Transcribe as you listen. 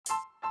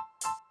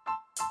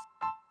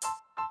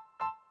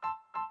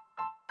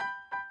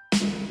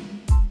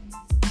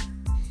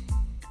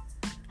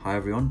Hi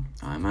everyone,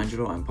 I'm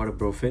Angelo. I'm part of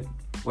BroFit.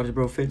 What is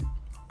BroFit?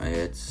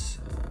 It's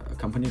a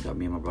company that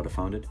me and my brother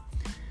founded.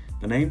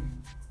 The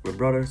name, we're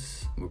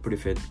brothers, we're pretty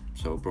fit,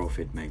 so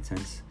BroFit made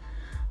sense.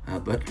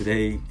 But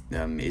today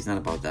it's not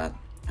about that.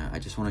 I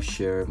just want to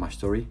share my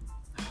story,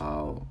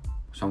 how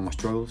some of my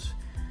struggles,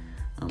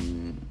 a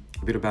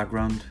bit of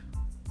background.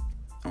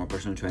 I'm a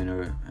personal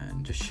trainer,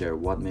 and just share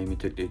what made me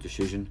take the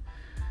decision,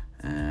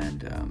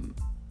 and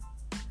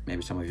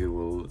maybe some of you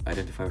will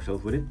identify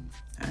yourself with it,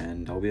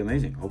 and that'll be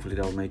amazing. Hopefully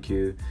that'll make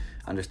you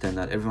understand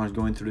that everyone's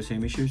going through the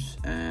same issues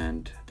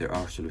and there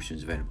are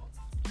solutions available.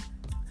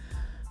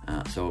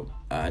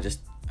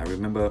 I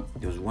remember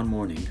there was one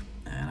morning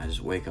and I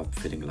just wake up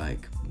feeling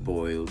like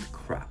boiled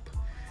crap.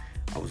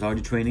 I was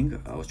already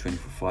training. I was training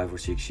for 5 or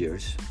 6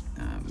 years.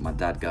 My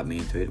dad got me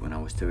into it when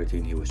I was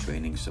 13. He was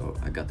training, so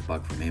I got the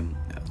bug from him.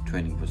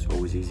 Training was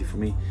always easy for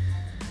me,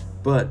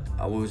 but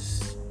I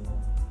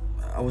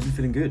wasn't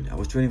feeling good. I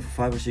was training for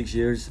 5 or 6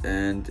 years,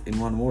 and in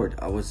one word,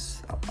 I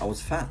was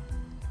fat.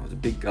 I was a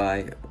big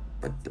guy,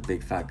 but the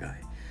big fat guy,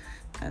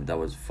 and that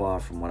was far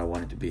from what I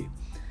wanted to be.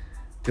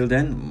 Till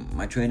then,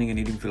 my training and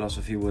eating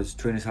philosophy was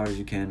train as hard as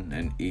you can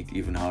and eat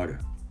even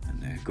harder.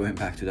 And going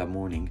back to that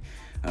morning,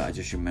 I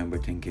just remember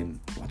thinking,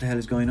 what the hell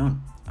is going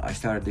on? I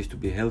started this to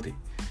be healthy,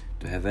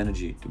 to have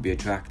energy, to be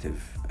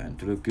attractive, and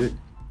to look good.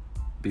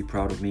 Be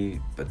proud of me,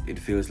 but it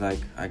feels like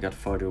I got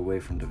farther away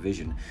from the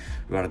vision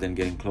rather than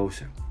getting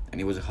closer. And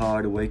it was a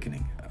hard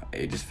awakening.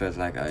 It just felt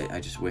like I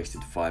just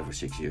wasted 5 or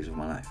 6 years of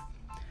my life.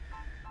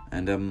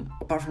 And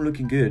apart from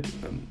looking good,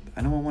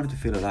 I know I wanted to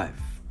feel alive.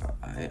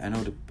 I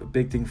know the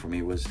big thing for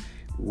me was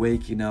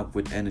waking up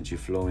with energy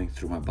flowing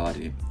through my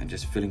body and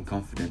just feeling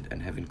confident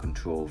and having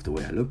control of the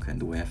way I look and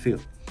the way I feel.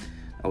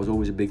 That was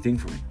always a big thing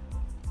for me.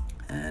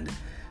 And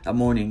that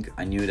morning,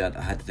 I knew that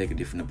I had to take a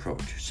different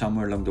approach.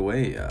 Somewhere along the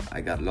way, I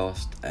got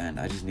lost and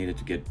I just needed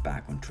to get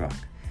back on track.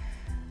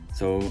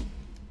 So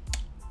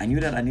I knew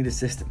that I need a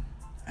system.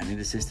 I need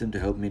a system to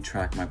help me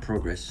track my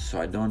progress so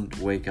I don't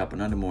wake up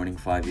another morning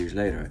 5 years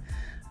later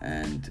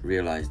and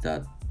realize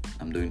that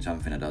I'm doing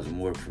something that doesn't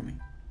work for me.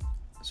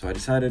 So I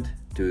decided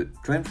to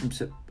train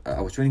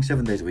I was training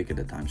 7 days a week at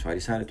the time, so I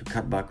decided to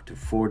cut back to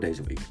 4 days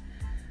a week.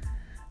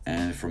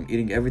 And from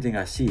eating everything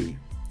I see,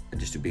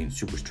 just to being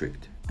super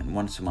strict. And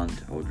once a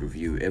month, I would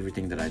review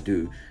everything that I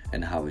do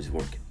and how it's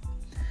working.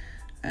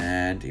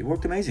 And it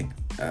worked amazing.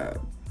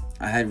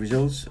 I had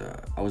results.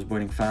 I was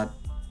burning fat.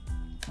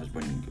 I was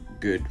burning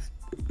good.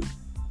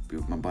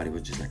 My body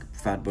was just like a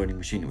fat burning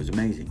machine. It was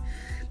amazing.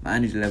 My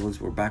energy levels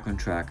were back on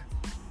track.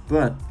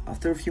 But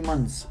after a few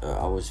months,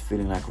 I was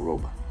feeling like a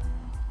robot.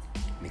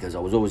 Because I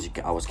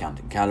was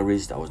counting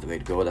calories. That was the way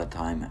to go at that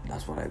time.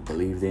 That's what I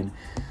believed in.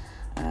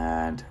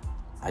 And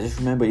I just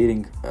remember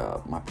eating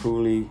my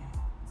poorly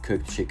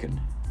cooked chicken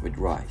with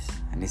rice.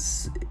 And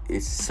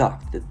it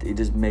sucked. It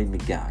just made me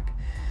gag.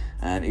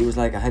 And it was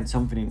like I had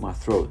something in my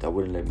throat that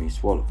wouldn't let me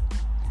swallow.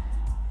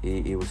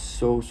 It was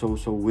so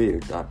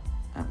weird that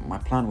my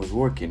plan was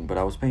working, but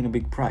I was paying a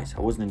big price.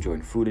 I wasn't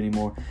enjoying food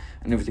anymore,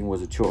 and everything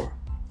was a chore.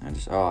 And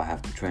just, I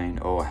have to train,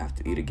 I have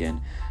to eat again,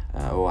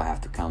 I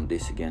have to count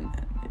this again.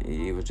 And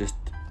it was just,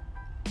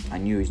 I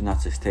knew it's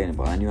not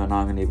sustainable. I knew I'm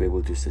not going to be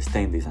able to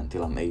sustain this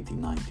until I'm 80,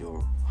 90,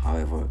 or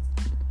however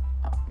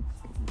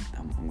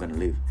I'm going to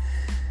live.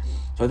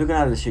 So I took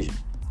another decision.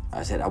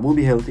 I said, I will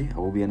be healthy, I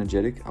will be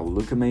energetic, I will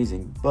look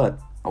amazing, but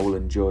I will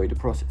enjoy the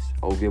process.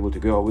 I will be able to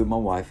go out with my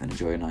wife and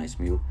enjoy a nice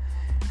meal,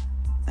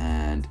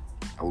 and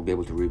I will be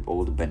able to reap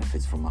all the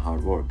benefits from my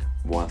hard work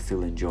while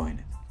still enjoying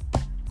it.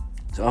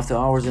 So after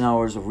hours and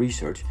hours of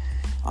research,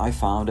 I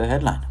found a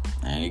headline,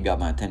 and it got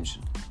my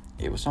attention.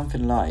 It was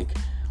something like,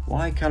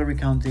 why calorie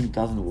counting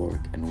doesn't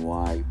work and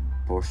why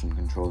portion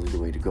control is the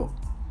way to go.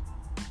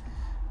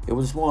 It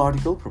was a small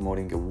article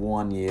promoting a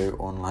 1-year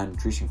online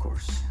nutrition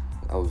course.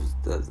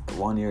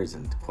 1 year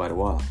isn't quite a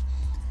while,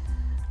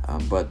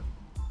 but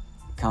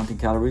counting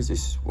calories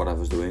is what I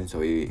was doing,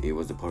 so it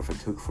was the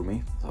perfect hook for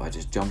me. So I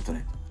just jumped on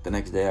it. The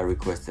next day I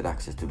requested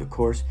access to the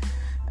course,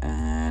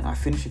 and I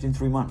finished it in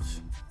 3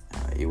 months.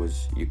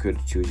 You could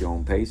choose your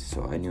own pace,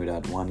 so I knew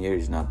that 1 year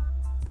is not.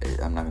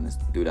 I'm not gonna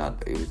do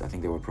that. I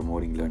think they were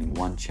promoting learning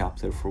 1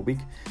 chapter for a week.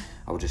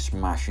 I was just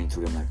smashing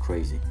through them like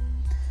crazy,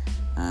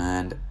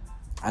 and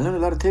I learned a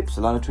lot of tips,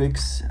 a lot of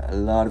tricks, a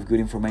lot of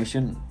good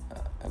information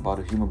about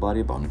the human body,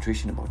 about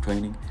nutrition, about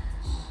training,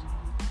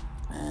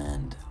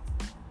 and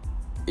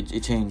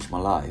it changed my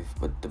life.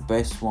 But the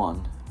best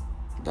one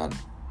that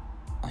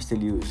I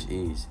still use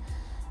is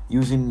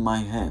using my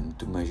hand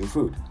to measure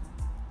food.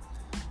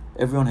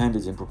 Everyone's hand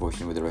is in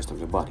proportion with the rest of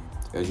their body.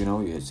 As you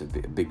know,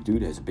 a big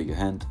dude has a bigger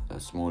hand, a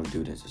smaller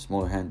dude has a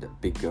smaller hand, a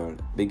big girl,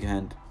 big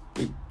hand,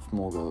 big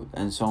small girl,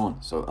 and so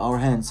on. So our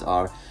hands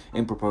are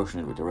in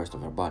proportion with the rest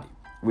of our body,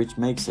 which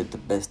makes it the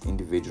best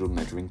individual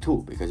measuring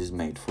tool because it's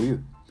made for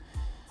you.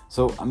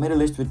 So I made a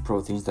list with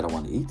proteins that I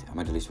want to eat. I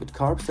made a list with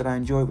carbs that I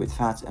enjoy, with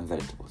fats and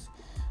vegetables.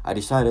 I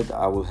decided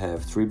I will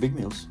have 3 big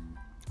meals.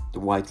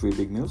 Why 3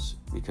 big meals?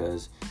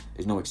 Because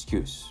there's no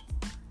excuse.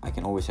 I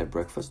can always have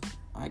breakfast.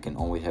 I can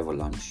always have a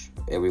lunch.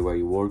 Everywhere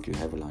you work, you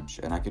have a lunch.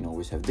 And I can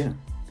always have dinner.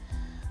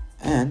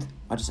 And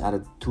I just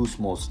added 2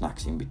 small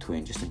snacks in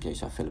between just in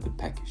case I felt a bit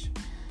peckish.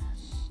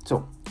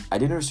 So I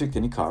didn't restrict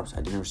any carbs,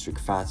 I didn't restrict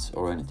fats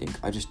or anything.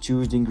 I just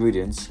chose the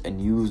ingredients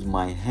and used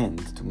my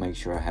hand to make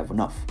sure I have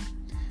enough.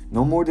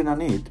 No more than I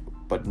need,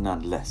 but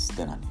not less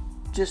than I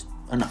need. Just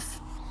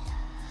enough.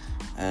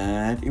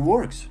 And it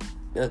works.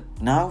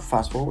 Now,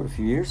 fast forward a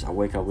few years, I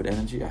wake up with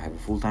energy, I have a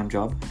full-time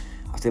job.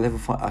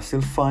 I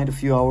still find a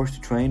few hours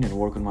to train and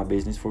work on my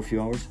business for a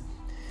few hours.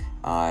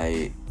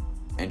 I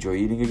enjoy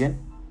eating again.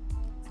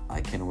 I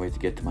can't wait to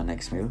get to my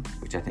next meal,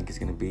 which I think is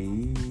going to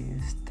be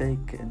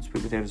steak and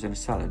sweet potatoes and a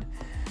salad.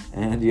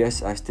 And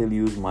yes, I still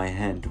use my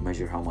hand to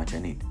measure how much I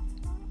need.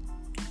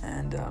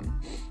 And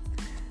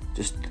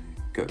just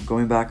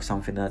going back,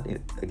 something that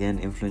again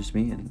influenced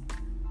me and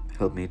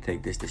helped me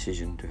take this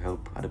decision to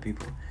help other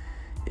people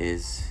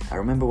is I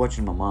remember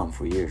watching my mom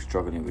for years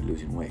struggling with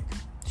losing weight.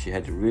 She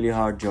had a really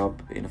hard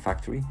job in a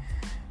factory.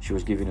 She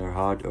was giving her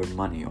hard-earned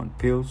money on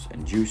pills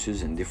and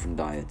juices and different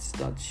diets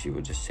that she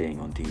was just saying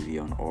on TV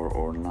or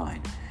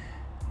online.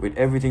 With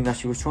everything that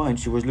she was trying,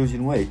 she was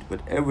losing weight,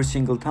 but every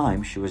single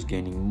time she was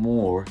gaining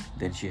more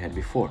than she had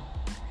before.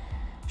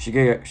 She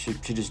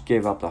just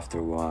gave up after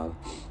a while,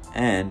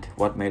 and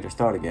what made her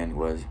start again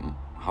was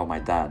how my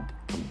dad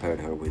compared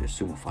her with a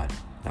sumo fighter.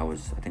 I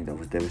think that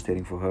was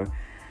devastating for her,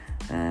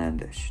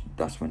 and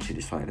that's when she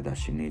decided that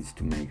she needs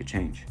to make a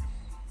change.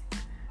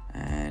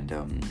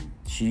 And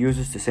she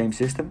uses the same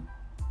system.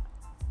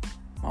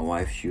 My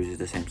wife uses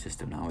the same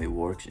system now. It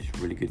works. It's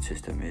a really good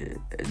system.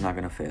 It's not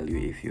gonna fail you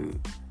if you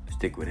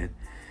stick with it.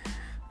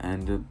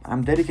 And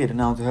I'm dedicated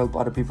now to help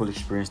other people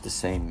experience the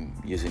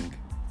same using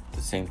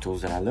the same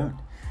tools that I learned.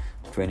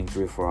 Training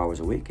 3 or 4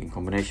 hours a week in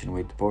combination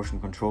with portion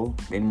control,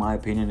 in my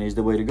opinion, is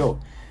the way to go.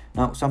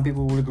 Now, some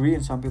people will agree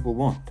and some people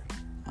won't.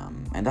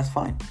 And that's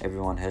fine.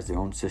 Everyone has their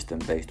own system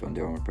based on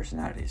their own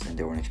personalities and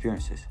their own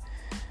experiences.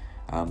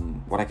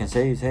 What I can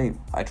say is, hey,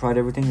 I tried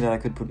everything that I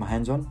could put my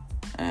hands on,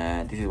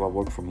 and this is what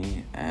worked for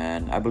me,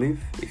 and I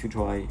believe if you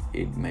try,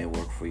 it may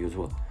work for you as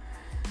well.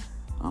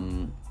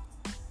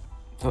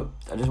 So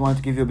I just wanted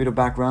to give you a bit of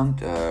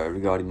background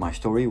regarding my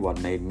story, what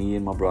made me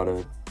and my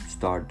brother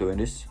start doing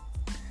this.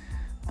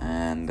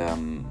 And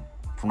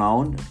from now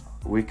on,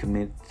 we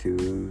commit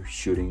to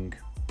shooting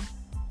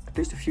at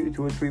least 2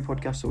 or 3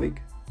 podcasts a week.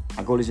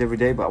 My goal is every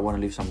day, but I want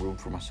to leave some room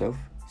for myself,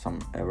 some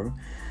ever.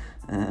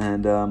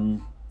 And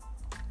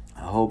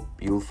I hope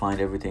you'll find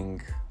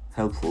everything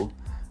helpful.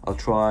 I'll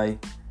try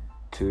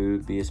to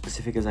be as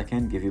specific as I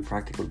can, give you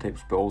practical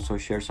tips, but also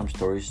share some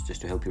stories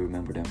just to help you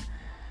remember them.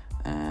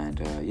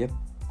 And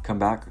come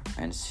back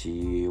and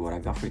see what I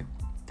got for you.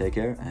 Take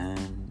care,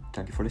 and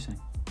thank you for listening.